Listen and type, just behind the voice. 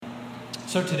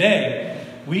So today,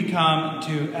 we come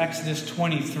to Exodus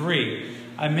 23.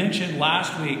 I mentioned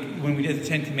last week when we did the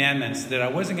Ten Commandments that I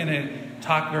wasn't going to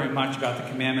talk very much about the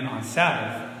commandment on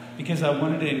Sabbath because I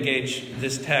wanted to engage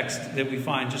this text that we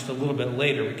find just a little bit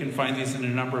later. We can find these in a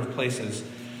number of places.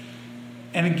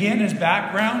 And again, as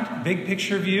background, big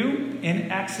picture view,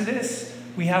 in Exodus,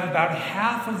 we have about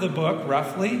half of the book,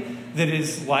 roughly, that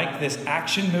is like this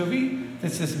action movie.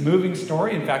 It's this moving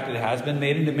story. In fact, it has been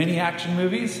made into many action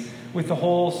movies with the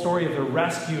whole story of the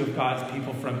rescue of God's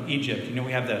people from Egypt. You know,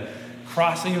 we have the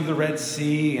crossing of the Red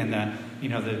Sea and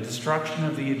the destruction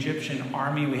of the Egyptian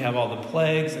army. We have all the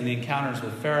plagues and the encounters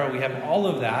with Pharaoh. We have all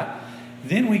of that.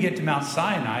 Then we get to Mount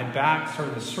Sinai, back, sort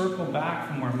of a circle back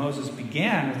from where Moses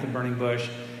began with the burning bush,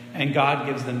 and God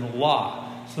gives them the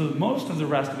law. So most of the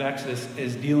rest of Exodus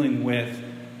is dealing with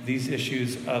these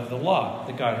issues of the law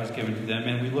that God has given to them.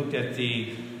 And we looked at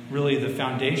the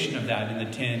foundation of that in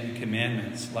the Ten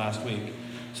Commandments last week.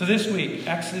 So this week,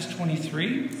 Exodus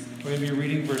 23, we're going to be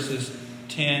reading verses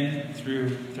 10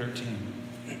 through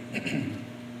 13.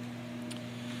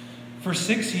 For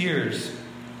 6 years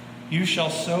you shall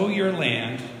sow your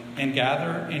land and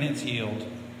gather in its yield.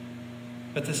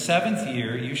 But the 7th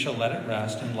year you shall let it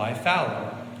rest and lie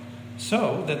fallow,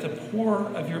 so that the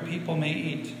poor of your people may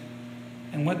eat,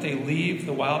 and what they leave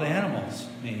the wild animals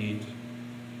may eat.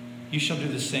 You shall do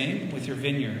the same with your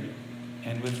vineyard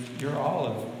and with your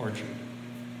olive orchard.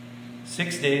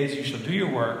 6 days you shall do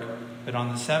your work, but on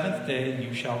the 7th day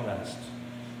you shall rest,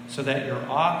 so that your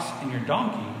ox and your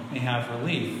donkey may have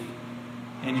relief,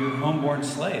 and your homeborn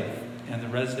slave and the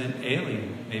resident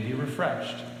alien may be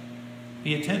refreshed.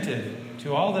 Be attentive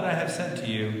to all that I have said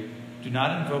to you. Do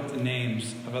not invoke the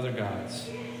names of other gods.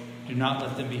 Do not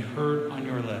let them be heard on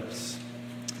your lips.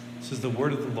 This is the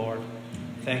word of the Lord.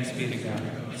 Thanks be to God.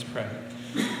 Let's pray.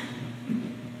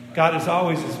 God, as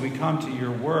always, as we come to your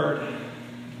word,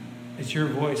 it's your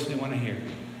voice we want to hear.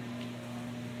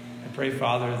 I pray,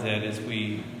 Father, that as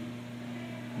we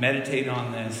meditate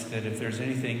on this, that if there's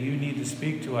anything you need to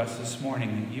speak to us this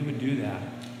morning, that you would do that.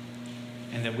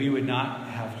 And that we would not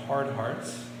have hard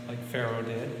hearts like Pharaoh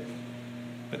did,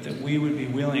 but that we would be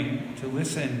willing to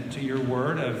listen to your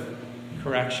word of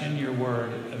correction, your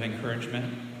word of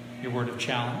encouragement, your word of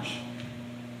challenge.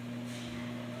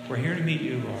 We're here to meet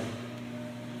you, Lord.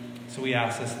 So we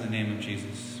ask this in the name of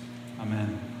Jesus.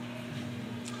 Amen.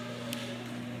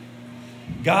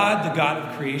 God, the God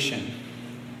of creation,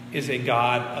 is a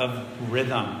God of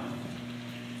rhythm.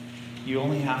 You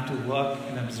only have to look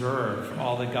and observe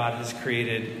all that God has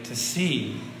created to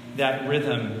see that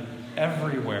rhythm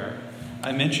everywhere.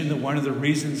 I mentioned that one of the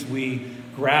reasons we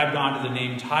grabbed onto the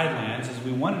name Tidelands is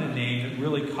we wanted a name that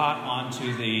really caught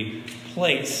onto the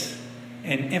place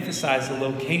and emphasized the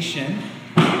location.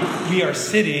 We are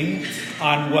sitting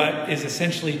on what is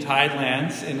essentially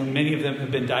Tidelands, and many of them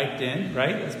have been diked in,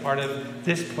 right, as part of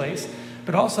this place.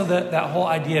 But also that whole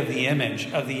idea of the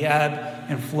image, of the ebb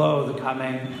and flow, the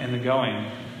coming and the going.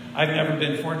 I've never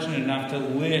been fortunate enough to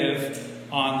live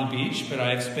on the beach, but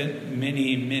I've spent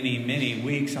many, many, many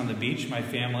weeks on the beach. My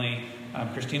family,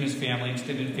 Christina's family,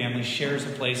 extended family, shares a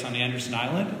place on Anderson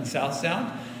Island in the South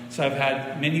Sound. So I've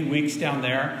had many weeks down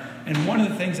there. And one of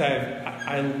the things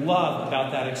I love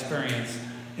about that experience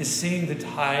is seeing the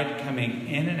tide coming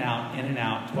in and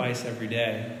out twice every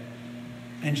day.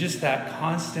 And just that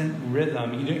constant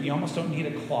rhythm. You almost don't need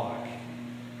a clock.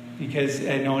 Because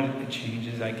I know it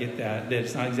changes. I get that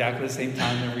it's not exactly the same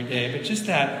time every day. But just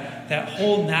that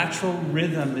whole natural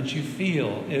rhythm that you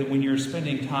feel when you're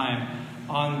spending time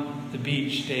on the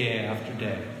beach day after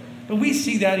day. But we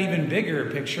see that even bigger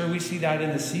picture. We see that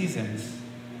in the seasons.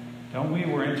 Don't we?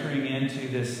 We're entering into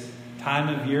this time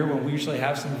of year when we usually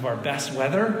have some of our best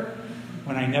weather.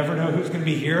 When I never know who's going to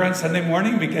be here on Sunday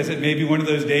morning because it may be one of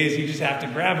those days you just have to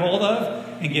grab hold of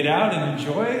and get out and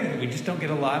enjoy. We just don't get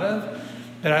a lot of.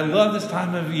 But I love this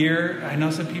time of year. I know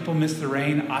some people miss the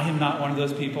rain. I am not one of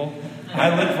those people.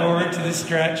 I look forward to this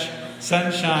stretch.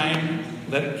 Sunshine,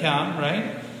 let it count,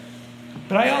 right?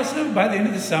 But I also, by the end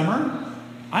of the summer,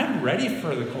 I'm ready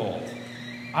for the cold.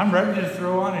 I'm ready to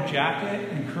throw on a jacket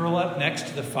and curl up next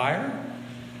to the fire.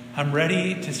 I'm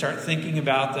ready to start thinking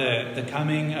about the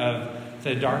coming of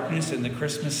the darkness in the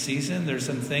Christmas season. There's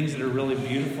some things that are really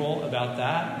beautiful about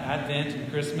that, Advent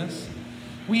and Christmas.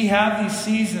 We have these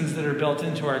seasons that are built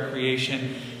into our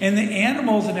creation, and the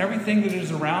animals and everything that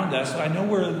is around us. So I know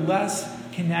we're less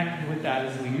connected with that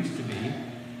as we used to be,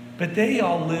 but they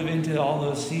all live into all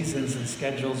those seasons and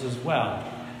schedules as well.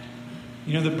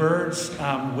 You know, the birds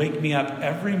wake me up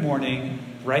every morning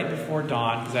right before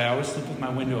dawn because I always sleep with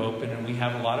my window open, and we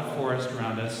have a lot of forest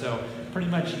around us. So pretty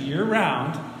much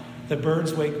year-round, The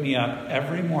birds wake me up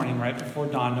every morning right before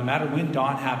dawn, no matter when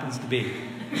dawn happens to be.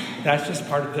 That's just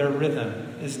part of their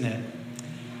rhythm, isn't it?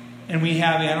 And we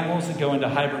have animals that go into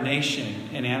hibernation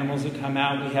and animals that come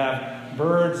out. We have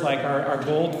birds like our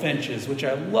goldfinches, which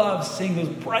I love seeing, those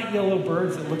bright yellow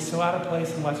birds that look so out of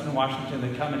place in Western Washington.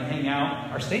 They come and hang out.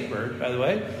 Our state bird, by the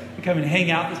way. They come and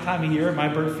hang out this time of year at my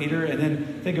bird feeder, and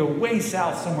then they go way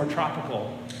south somewhere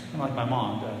tropical, like my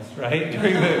mom does, right?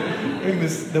 during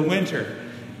the winter.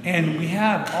 And we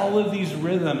have all of these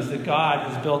rhythms that God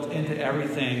has built into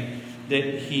everything that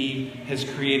he has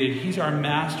created. He's our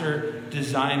master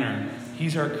designer.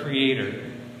 He's our creator.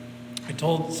 I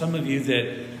told some of you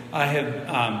that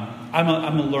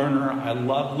I'm a learner. I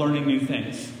love learning new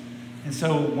things. And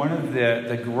so one of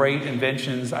the great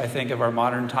inventions, I think, of our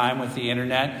modern time with the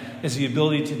internet is the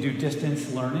ability to do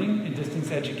distance learning and distance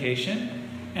education.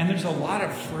 And there's a lot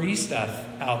of free stuff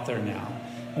out there now.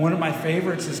 And one of my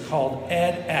favorites is called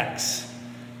edX.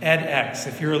 edX.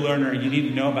 If you're a learner, you need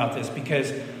to know about this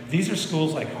because these are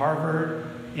schools like Harvard,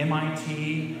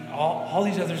 MIT, all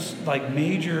these other like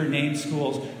major name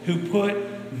schools who put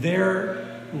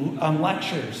their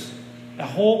lectures, a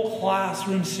whole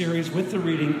classroom series with the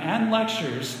reading and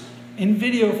lectures in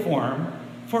video form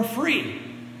for free.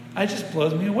 It just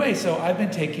blows me away. So I've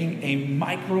been taking a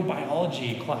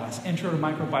microbiology class, intro to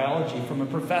microbiology, from a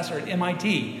professor at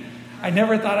MIT. I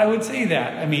never thought I would say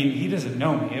that. I mean, he doesn't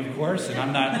know me, of course, and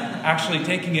I'm not actually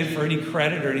taking it for any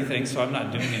credit or anything, so I'm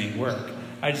not doing any work.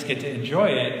 I just get to enjoy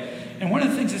it. And one of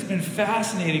the things that's been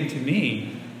fascinating to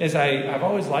me is I've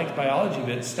always liked biology,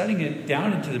 but studying it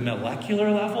down into the molecular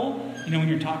level, when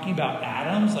you're talking about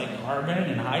atoms like carbon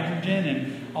and hydrogen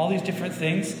and all these different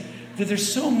things, that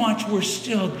there's so much we're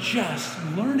still just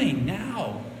learning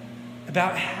now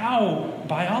about how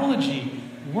biology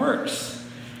works.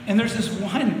 And there's this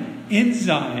one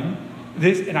enzyme,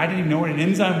 and I didn't even know what an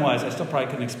enzyme was. I still probably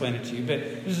couldn't explain it to you, but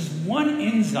there's this one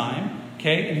enzyme,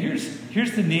 okay, and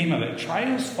here's the name of it,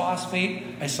 triose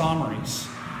phosphate isomerase.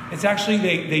 It's actually,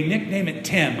 they nickname it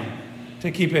TIM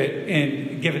to keep it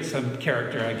and give it some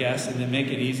character, I guess, and then make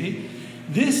it easy.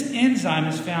 This enzyme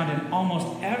is found in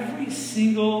almost every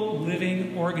single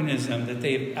living organism that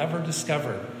they've ever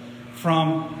discovered,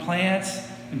 from plants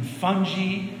and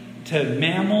fungi to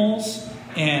mammals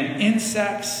and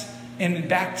insects and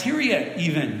bacteria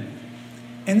even.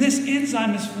 And this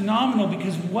enzyme is phenomenal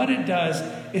because what it does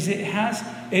is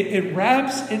it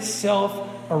wraps itself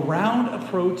around a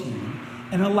protein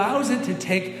and allows it to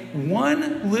take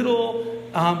one little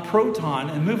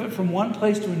proton and move it from one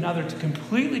place to another to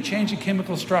completely change the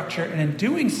chemical structure. And in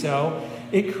doing so,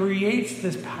 it creates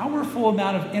this powerful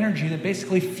amount of energy that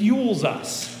basically fuels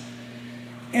us.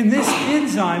 And this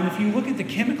enzyme, if you look at the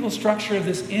chemical structure of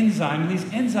this enzyme, these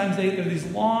enzymes, they're these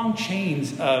long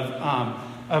chains of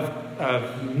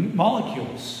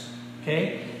molecules,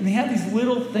 okay? And they have these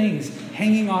little things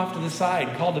hanging off to the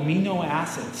side called amino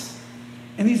acids.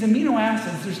 And these amino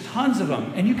acids, there's tons of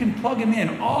them, and you can plug them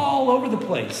in all over the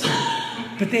place.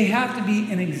 But they have to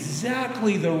be in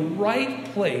exactly the right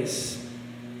place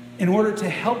in order to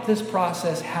help this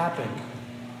process happen.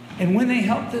 And when they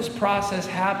help this process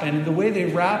happen, and the way they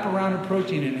wrap around a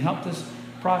protein and help this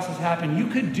process happen, you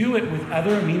could do it with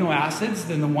other amino acids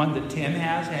than the one that Tim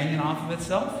has hanging off of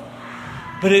itself.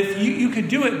 But if you could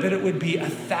do it, but it would be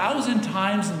 1,000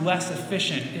 times less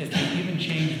efficient if you even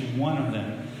changed one of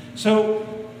them. So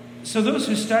those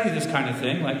who study this kind of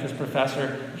thing, like this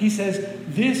professor, he says,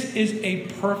 this is a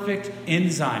perfect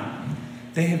enzyme.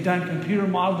 They have done computer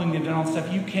modeling, they've done all this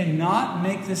stuff. You cannot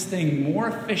make this thing more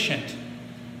efficient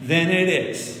than it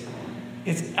is.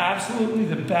 It's absolutely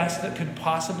the best that could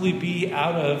possibly be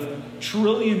out of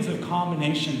trillions of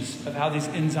combinations of how these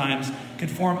enzymes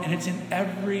could form. And it's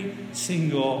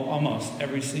in almost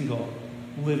every single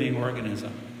living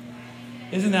organism.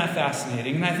 Isn't that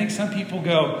fascinating? And I think some people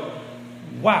go,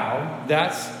 wow,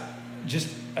 that's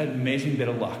just an amazing bit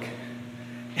of luck.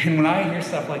 And when I hear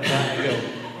stuff like that, I go,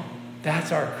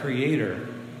 that's our creator.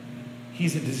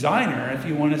 He's a designer, if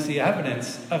you want to see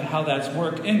evidence of how that's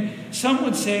worked. And some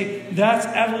would say that's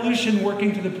evolution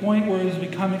working to the point where it has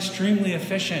become extremely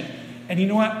efficient. And you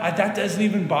know what? That doesn't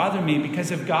even bother me,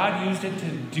 because if God used it to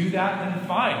do that, then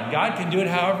fine. God can do it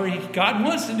however God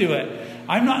wants to do it.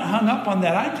 I'm not hung up on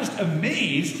that. I'm just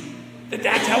amazed that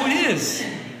that's how it is.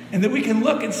 And that we can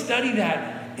look and study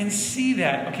that and see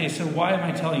that. Okay, so why am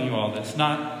I telling you all this?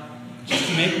 Not just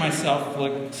to make myself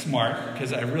look smart,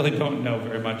 because I really don't know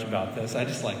very much about this. I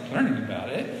just like learning about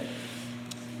it.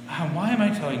 Why am I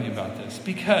telling you about this?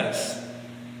 Because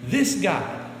this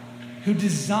guy who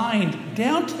designed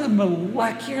down to the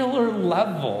molecular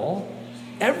level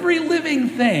every living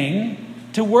thing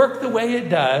to work the way it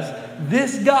does,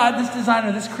 this God, this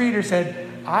designer, this creator said,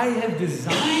 I have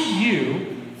designed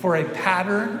you for a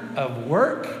pattern of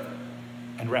work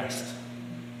and rest.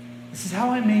 This is how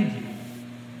I made you.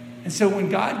 And so when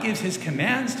God gives his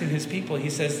commands to his people, he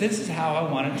says, this is how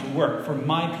I want it to work for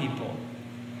my people.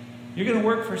 You're going to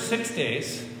work for 6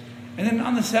 days, and then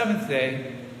on the 7th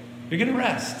day, you're going to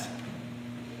rest.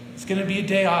 It's going to be a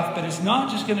day off, but it's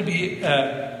not just going to be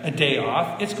a day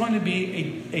off. It's going to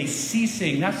be a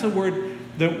ceasing. That's the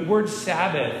word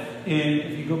Sabbath.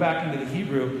 If you go back into the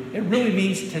Hebrew, it really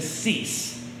means to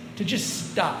cease, to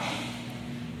just stop.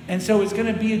 And so it's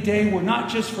going to be a day where not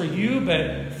just for you,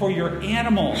 but for your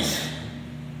animals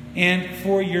and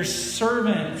for your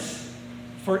servants,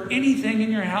 for anything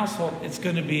in your household, it's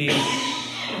going to be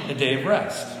a day of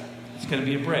rest. It's going to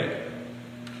be a break.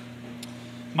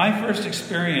 My first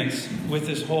experience with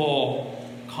this whole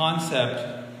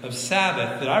concept of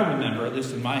Sabbath that I remember, at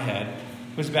least in my head,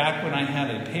 was back when I had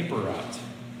a paper route.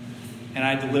 And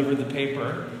I delivered the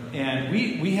paper. And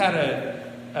we had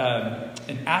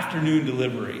an afternoon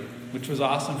delivery, which was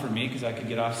awesome for me because I could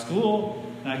get off school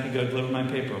and I could go deliver my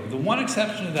paper. But the one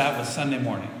exception to that was Sunday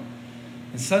morning.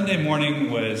 And Sunday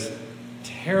morning was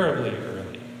terribly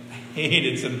early. I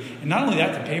hated some. And not only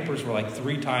that, the papers were like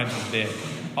 3 times as big.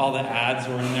 All the ads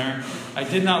were in there. I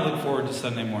did not look forward to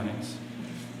Sunday mornings.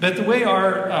 But the way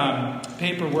our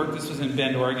paper worked, this was in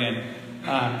Bend, Oregon,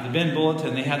 the Bend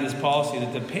Bulletin, they had this policy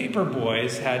that the paper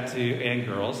boys and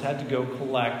girls had to go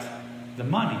collect the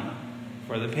money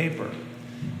for the paper.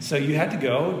 So you had to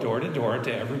go door to door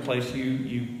to every place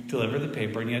you deliver the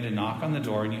paper, and you had to knock on the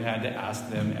door, and you had to ask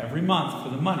them every month for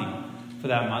the money. For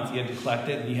that month, you had to collect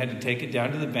it, and you had to take it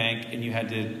down to the bank, and you had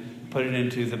to put it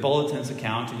into the Bulletin's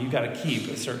account, and you got to keep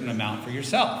a certain amount for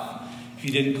yourself. If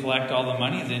you didn't collect all the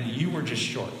money, then you were just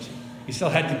short. You still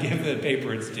had to give the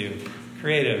paper its due.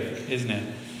 Creative, isn't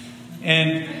it?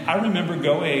 And I remember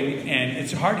going, and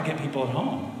it's hard to get people at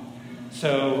home.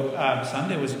 So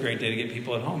Sunday was a great day to get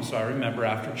people at home. So I remember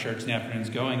after church in the afternoons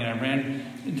going, and I ran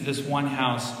into this one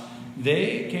house.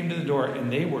 They came to the door, and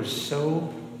they were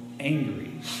so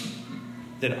angry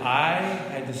that I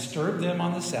had disturbed them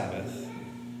on the Sabbath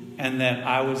and that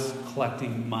I was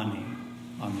collecting money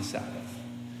on the Sabbath.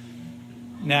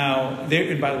 Now,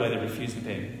 and by the way, they refused to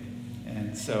pay me.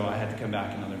 And so I had to come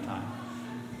back another time.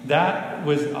 That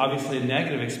was obviously a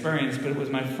negative experience, but it was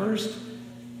my first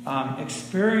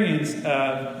experience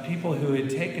of people who had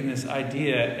taken this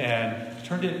idea and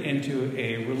turned it into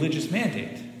a religious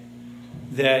mandate.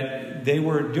 That they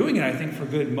were doing it, I think, for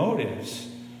good motives,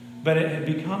 but it had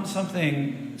become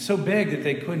something so big that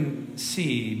they couldn't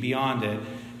see beyond it.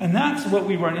 And that's what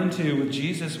we run into with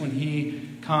Jesus when he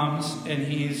comes, and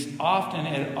he's often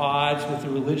at odds with the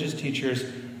religious teachers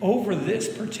over this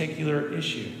particular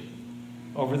issue,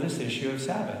 over this issue of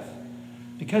Sabbath.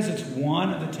 Because it's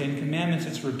one of the 10 Commandments.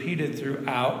 It's repeated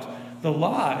throughout the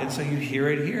law. And so you hear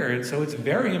it here. And so it's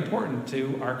very important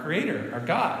to our Creator, our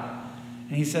God.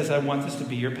 And he says, I want this to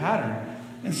be your pattern.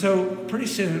 And so pretty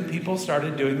soon people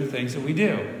started doing the things that we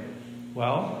do.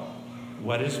 Well,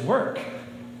 what is work?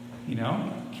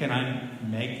 Can I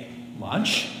make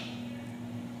lunch?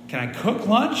 Can I cook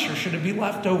lunch, or should it be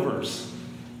leftovers?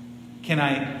 Can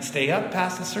I stay up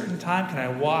past a certain time? Can I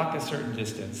walk a certain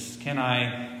distance?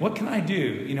 What can I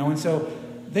do? And so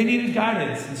they needed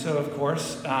guidance. And so, of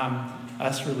course,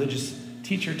 us religious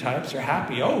teacher types are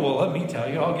happy. Oh, well, let me tell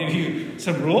you. I'll give you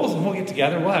some rules, and we'll get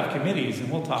together. We'll have committees, and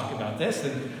we'll talk about this.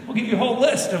 And we'll give you a whole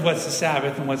list of what's the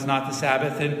Sabbath and what's not the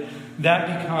Sabbath. And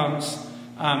that becomes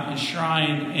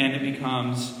enshrined, and it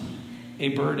becomes a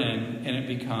burden, and it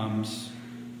becomes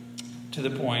to the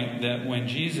point that when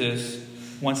Jesus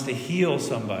wants to heal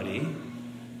somebody,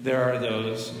 there are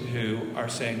those who are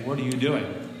saying, what are you doing?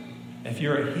 If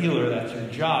you're a healer, that's your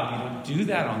job. You don't do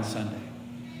that on Sunday.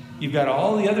 You've got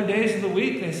all the other days of the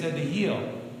week, they said, to heal.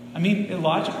 I mean, it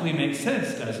logically makes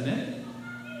sense, doesn't it?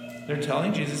 They're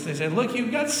telling Jesus, they said, look,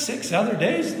 you've got 6 other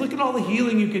days. Look at all the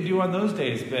healing you could do on those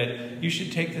days, but you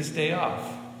should take this day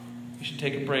off. You should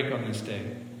take a break on this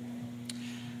day.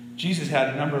 Jesus had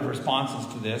a number of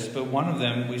responses to this, but one of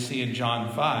them we see in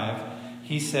John 5.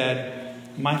 He said,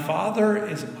 my Father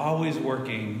is always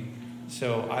working,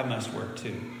 so I must work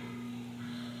too.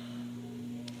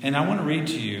 And I want to read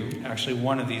to you, actually,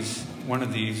 one of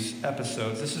these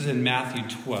episodes. This is in Matthew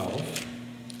 12.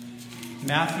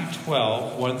 Matthew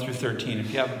 12, 1 through 13.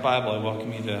 If you have a Bible, I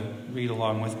welcome you to read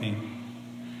along with me.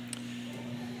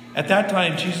 At that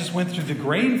time, Jesus went through the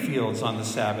grain fields on the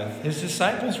Sabbath. His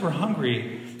disciples were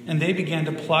hungry, and they began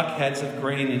to pluck heads of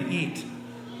grain and eat.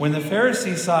 When the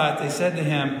Pharisees saw it, they said to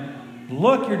him,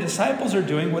 look, your disciples are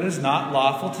doing what is not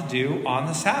lawful to do on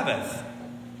the Sabbath.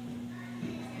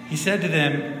 He said to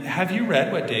them, have you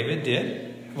read what David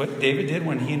did? What David did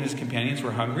when he and his companions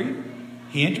were hungry?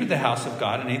 He entered the house of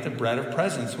God and ate the bread of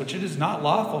presence, which it is not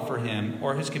lawful for him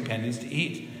or his companions to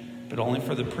eat, but only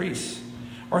for the priests.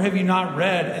 Or have you not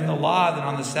read in the law that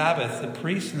on the Sabbath the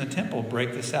priests in the temple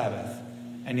break the Sabbath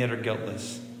and yet are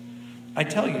guiltless? I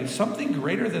tell you, something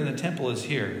greater than the temple is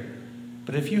here.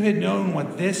 But if you had known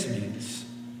what this means,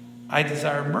 I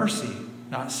desire mercy,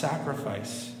 not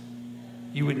sacrifice,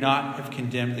 you would not have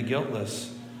condemned the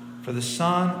guiltless, for the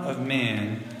Son of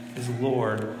Man is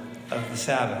Lord of the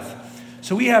Sabbath.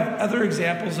 So we have other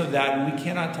examples of that, and we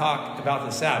cannot talk about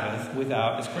the Sabbath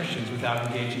as Christians, without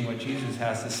engaging what Jesus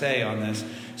has to say on this.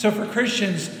 So for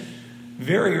Christians,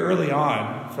 very early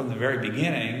on, from the very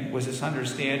beginning, was this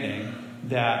understanding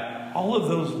that all of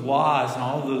those laws and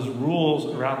all of those rules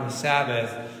around the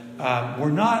Sabbath were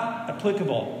not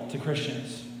applicable to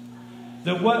Christians.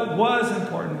 That what was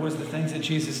important was the things that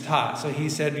Jesus taught. So he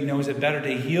said, is it better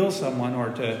to heal someone or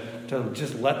to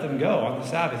just let them go on the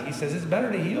Sabbath? He says it's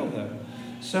better to heal them.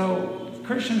 So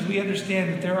Christians, we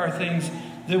understand that there are things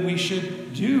that we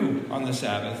should do on the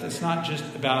Sabbath. It's not just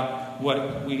about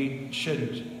what we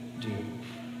shouldn't do.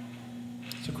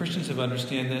 So Christians have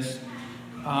understand this.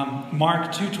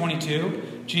 Mark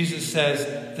 2:22, Jesus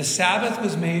says, the Sabbath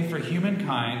was made for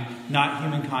humankind, not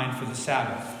humankind for the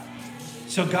Sabbath.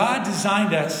 So God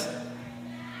designed us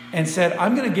and said,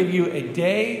 I'm going to give you a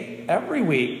day every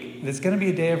week that's going to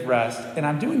be a day of rest, and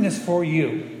I'm doing this for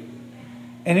you.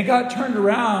 And it got turned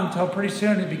around until pretty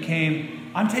soon it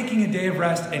became, I'm taking a day of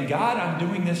rest, and God, I'm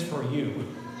doing this for you.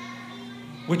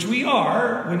 Which we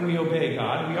are when we obey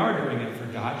God. We are doing it for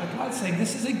God. But God's saying,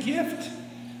 this is a gift.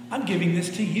 I'm giving this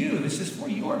to you. This is for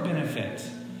your benefit.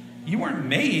 You weren't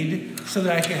made so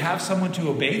that I could have someone to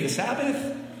obey the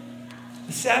Sabbath.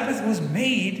 The Sabbath was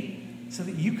made so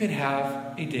that you could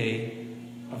have a day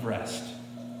of rest.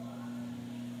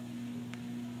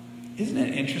 Isn't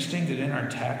it interesting that in our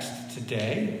text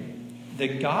today,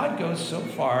 that God goes so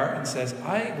far and says,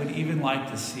 I would even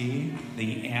like to see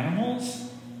the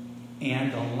animals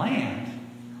and the land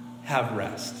have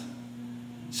rest.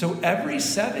 So every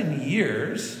 7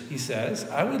 years, he says,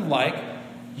 I would like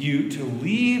you to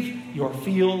leave your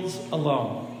fields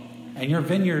alone, and your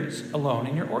vineyards alone,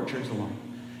 and your orchards alone.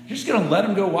 You're just going to let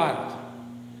them go wild.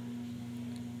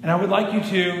 And I would like you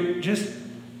to just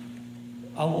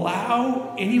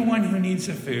allow anyone who needs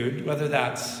the food, whether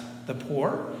that's the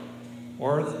poor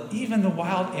or even the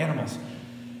wild animals.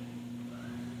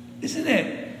 Isn't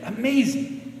it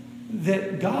amazing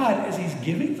that God, as he's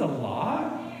giving the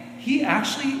law, he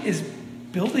actually is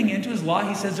building into his law.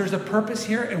 He says there's a purpose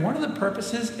here, and one of the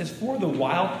purposes is for the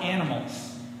wild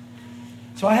animals.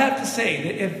 So I have to say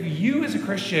that if you as a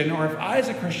Christian, or if I as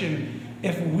a Christian,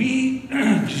 if we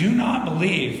do not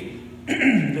believe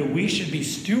that we should be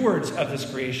stewards of this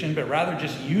creation, but rather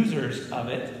just users of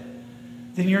it,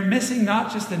 then you're missing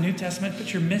not just the New Testament,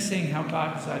 but you're missing how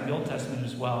God designed the Old Testament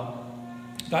as well.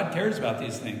 God cares about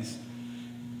these things.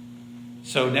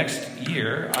 So next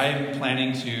year, I am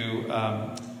planning to,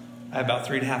 I have about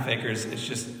 3.5 acres. It's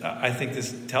just, I think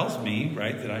this tells me,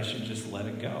 right, that I should just let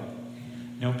it go.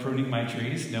 No pruning my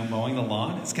trees, no mowing the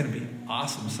lawn. It's going to be an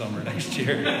awesome summer next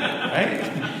year, right?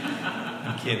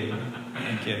 I'm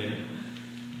kidding.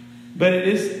 But it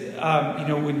is,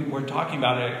 when we're talking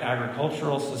about an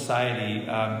agricultural society,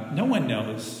 no one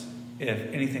knows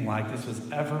if anything like this was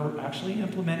ever actually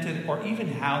implemented, or even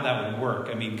how that would work.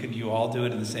 I mean, could you all do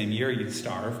it in the same year? You'd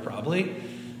starve, probably.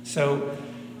 So,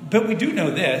 but we do know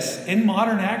this. In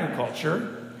modern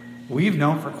agriculture, we've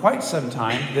known for quite some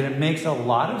time that it makes a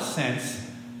lot of sense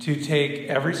to take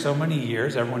every so many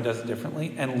years, everyone does it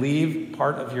differently, and leave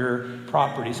part of your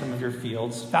property, some of your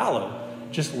fields, fallow.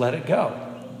 Just let it go.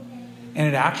 And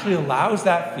it actually allows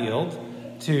that field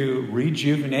to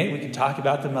rejuvenate. We can talk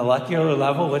about the molecular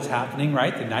level, what's happening,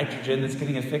 right? The nitrogen that's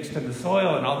getting affixed to the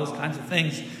soil and all those kinds of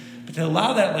things. But to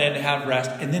allow that land to have rest,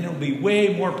 and then it will be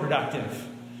way more productive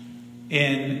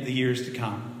in the years to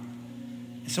come.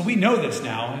 So we know this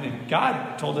now, and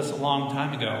God told us a long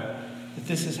time ago that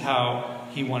this is how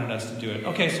he wanted us to do it.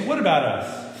 Okay, so what about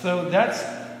us? So that's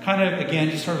kind of, again,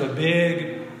 just sort of a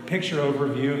big picture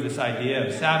overview of this idea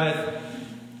of Sabbath.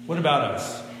 What about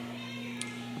us?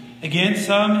 Again,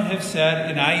 some have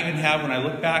said, and I even have, when I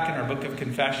look back in our book of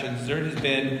Confessions, there has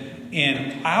been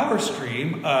in our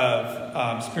stream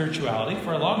of spirituality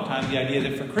for a long time the idea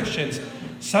that for Christians,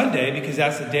 Sunday, because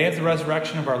that's the day of the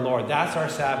resurrection of our Lord, that's our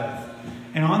Sabbath.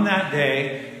 And on that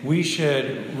day, we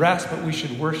should rest, but we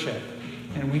should worship.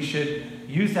 And we should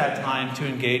use that time to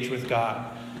engage with God.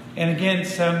 And again,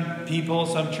 some people,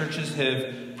 some churches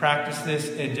have practiced this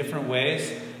in different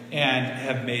ways. and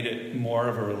have made it more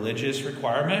of a religious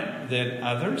requirement than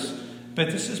others.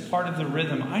 But this is part of the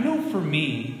rhythm. I know for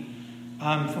me,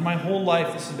 for my whole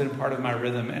life, this has been part of my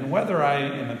rhythm. And whether I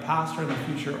am a pastor in the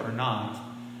future or not,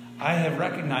 I have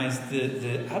recognized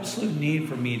the absolute need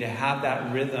for me to have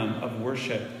that rhythm of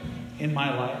worship in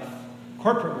my life.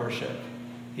 Corporate worship.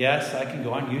 Yes, I can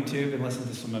go on YouTube and listen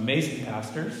to some amazing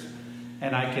pastors.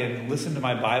 And I can listen to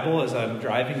my Bible as I'm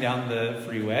driving down the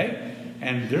freeway.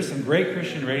 And there's some great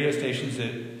Christian radio stations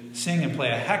that sing and play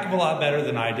a heck of a lot better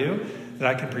than I do, that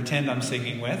I can pretend I'm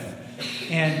singing with.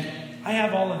 And I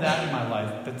have all of that in my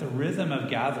life. But the rhythm of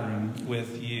gathering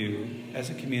with you as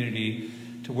a community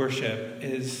to worship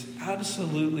is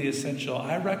absolutely essential.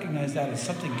 I recognize that as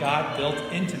something God built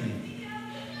into me.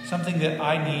 Something that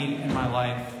I need in my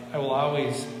life. I will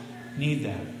always need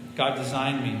that. God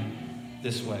designed me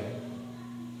this way.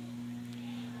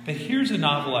 But here's a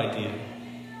novel idea.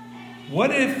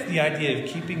 What if the idea of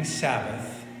keeping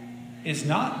Sabbath is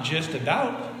not just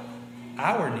about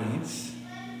our needs,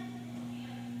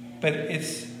 but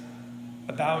it's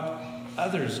about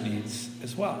others' needs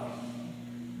as well?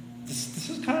 This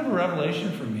is kind of a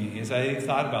revelation for me as I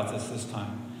thought about this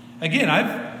time. Again,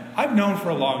 I've known for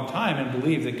a long time and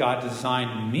believe that God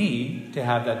designed me to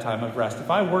have that time of rest. If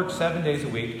I worked 7 days a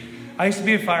week, I used to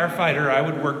be a firefighter. I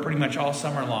would work pretty much all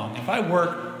summer long. If I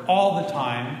work all the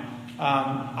time,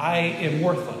 I am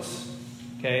worthless.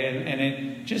 Okay, and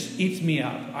it just eats me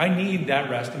up. I need that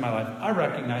rest in my life. I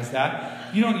recognize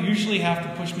that. You don't usually have to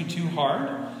push me too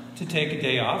hard to take a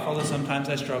day off, although sometimes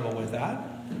I struggle with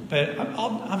that. But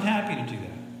I'm happy to do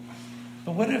that.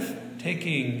 But what if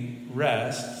taking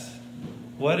rest,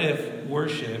 what if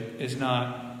worship is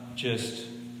not just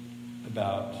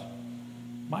about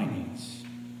my needs?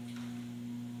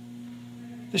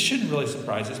 This shouldn't really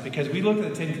surprise us because we looked at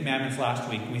the Ten Commandments last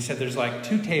week and we said there's like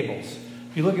two tables.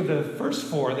 If you look at the first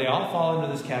four, they all fall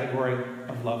into this category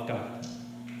of love God.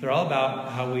 They're all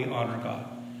about how we honor God.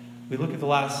 We look at the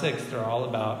last six, they're all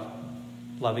about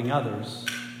loving others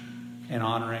and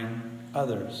honoring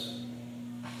others.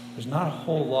 There's not a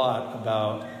whole lot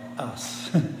about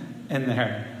us in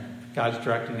there. God's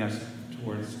directing us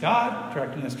towards God,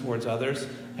 directing us towards others,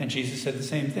 and Jesus said the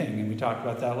same thing, and we talked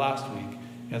about that last week.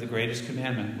 You know, the greatest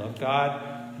commandment, love God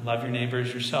and love your neighbor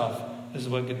as yourself. This is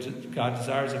what God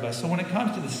desires of us. So when it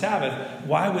comes to the Sabbath,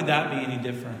 why would that be any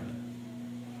different?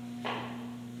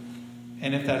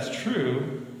 And if that's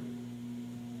true,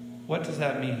 what does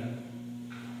that mean?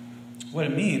 What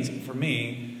it means for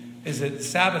me is that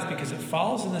Sabbath, because it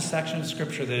falls in the section of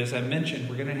Scripture that, as I mentioned,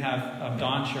 we're going to have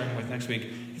Don sharing with next week.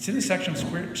 It's in the section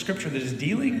of Scripture that is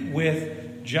dealing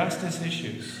with justice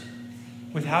issues,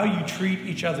 with how you treat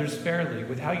each other fairly,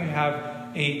 with how you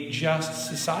have a just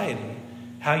society,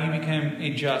 how you become a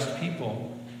just people.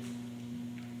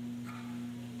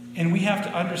 And we have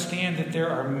to understand that there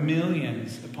are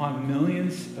millions upon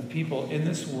millions of people in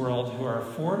this world who are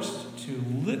forced to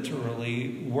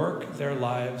literally work their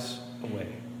lives away.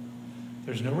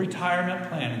 There's no retirement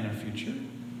plan in their future.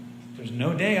 There's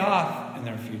no day off in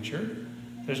their future.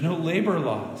 There's no labor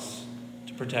laws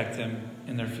to protect them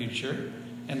in their future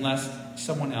unless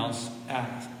someone else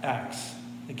acts.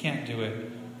 They can't do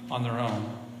it on their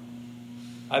own.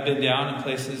 I've been down in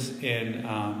places in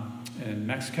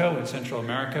Mexico and Central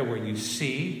America where you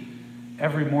see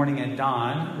every morning at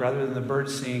dawn, rather than the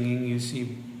birds singing, you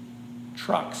see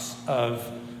trucks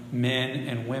of men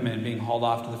and women being hauled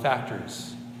off to the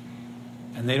factories.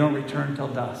 And they don't return till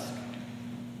dusk.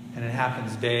 And it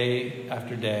happens day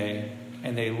after day.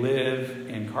 And they live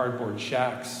in cardboard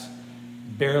shacks,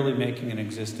 barely making an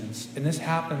existence. And this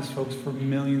happens, folks, for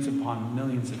millions upon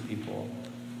millions of people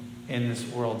in this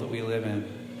world that we live in.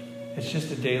 It's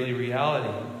just a daily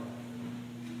reality.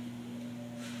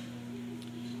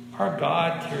 Our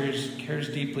God cares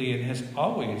deeply and has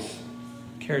always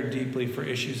cared deeply for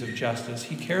issues of justice.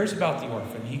 He cares about the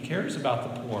orphan. He cares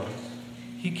about the poor.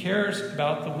 He cares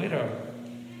about the widow.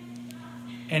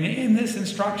 And in this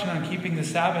instruction on keeping the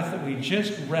Sabbath that we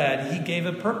just read, he gave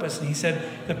a purpose. And he said,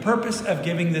 the purpose of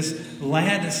giving this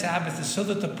land a Sabbath is so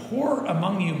that the poor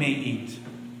among you may eat.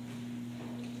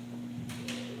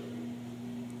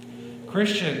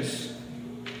 Christians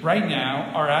right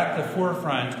now are at the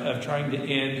forefront of trying to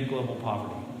end global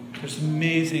poverty. There's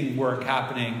amazing work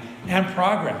happening and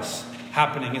progress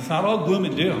happening. It's not all gloom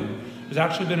and doom. There's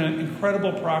actually been an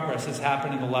incredible progress that's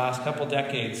happened in the last couple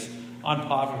decades on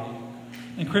poverty.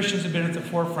 And Christians have been at the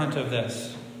forefront of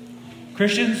this.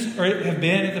 Christians have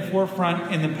been at the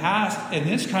forefront in the past in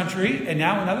this country and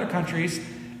now in other countries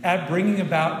at bringing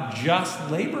about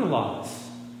just labor laws.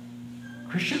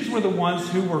 Christians were the ones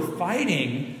who were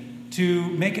fighting to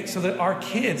make it so that our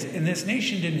kids in this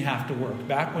nation didn't have to work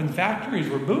back when factories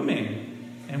were booming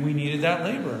and we needed that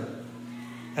labor.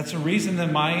 That's the reason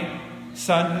that my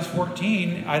son, who's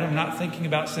 14, I'm not thinking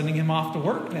about sending him off to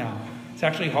work now. It's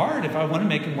actually hard. If I want to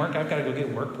make him work, I've got to go get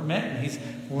a work permit, and he's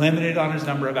limited on his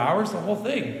number of hours, the whole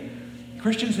thing.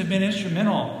 Christians have been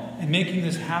instrumental in making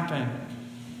this happen.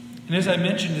 And as I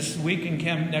mentioned, next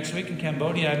week in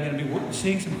Cambodia, I'm going to be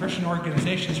seeing some Christian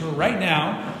organizations who are right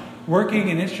now working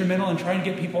and instrumental in trying to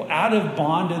get people out of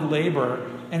bonded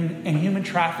labor and human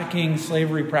trafficking,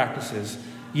 slavery practices.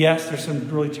 Yes, there's some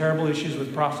really terrible issues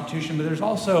with prostitution, but there's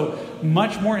also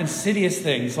much more insidious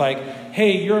things like,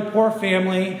 hey, you're a poor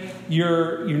family,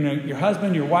 your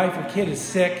husband, your wife, your kid is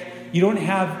sick, you don't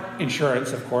have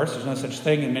insurance, of course, there's no such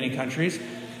thing in many countries.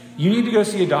 You need to go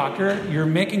see a doctor, you're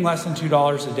making less than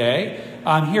 $2 a day.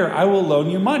 Here, I will loan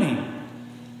you money.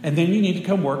 And then you need to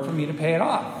come work for me to pay it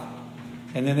off.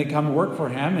 And then they come work for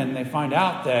him and they find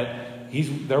out that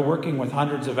they're working with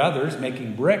hundreds of others,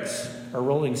 making bricks or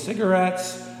rolling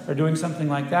cigarettes or doing something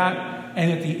like that.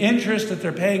 And that the interest that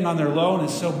they're paying on their loan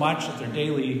is so much that their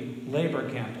daily labor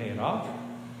can't pay it off.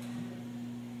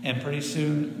 And pretty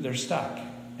soon they're stuck.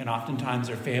 And oftentimes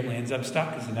their family ends up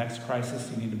stuck because the next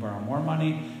crisis, you need to borrow more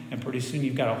money. And pretty soon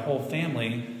you've got a whole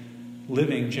family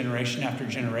living generation after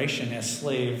generation as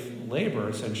slave labor,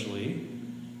 essentially,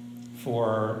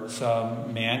 for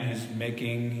some man who's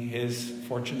making his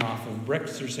fortune off of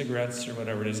bricks or cigarettes or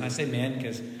whatever it is. And I say man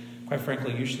because, quite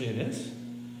frankly, usually it is.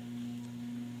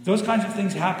 Those kinds of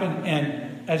things happen,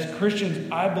 and as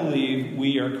Christians, I believe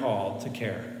we are called to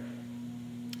care.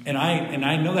 And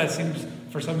I know that seems,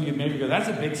 for some of you maybe go, that's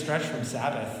a big stretch from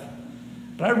Sabbath.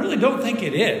 But I really don't think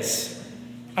it is.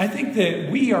 I think that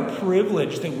we are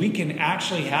privileged that we can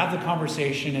actually have the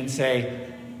conversation and say,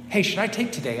 hey, should I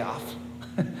take today off?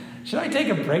 Should I take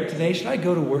a break today? Should I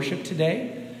go to worship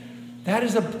today? That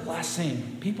is a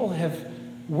blessing. People have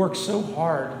worked so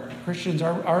hard. Christians,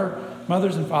 our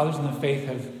mothers and fathers in the faith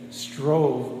have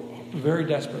strove very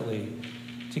desperately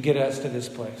to get us to this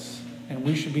place. And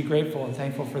we should be grateful and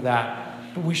thankful for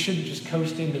that. But we shouldn't just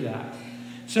coast into that.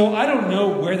 So I don't know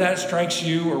where that strikes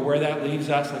you or where that leaves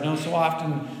us. I know so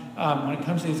often when it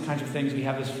comes to these kinds of things, we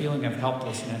have this feeling of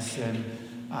helplessness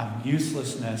and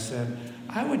uselessness. And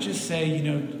I would just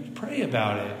say, pray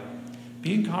about it.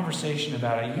 Be in conversation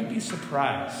about it. You'd be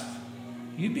surprised.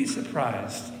 You'd be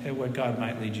surprised at what God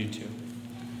might lead you to.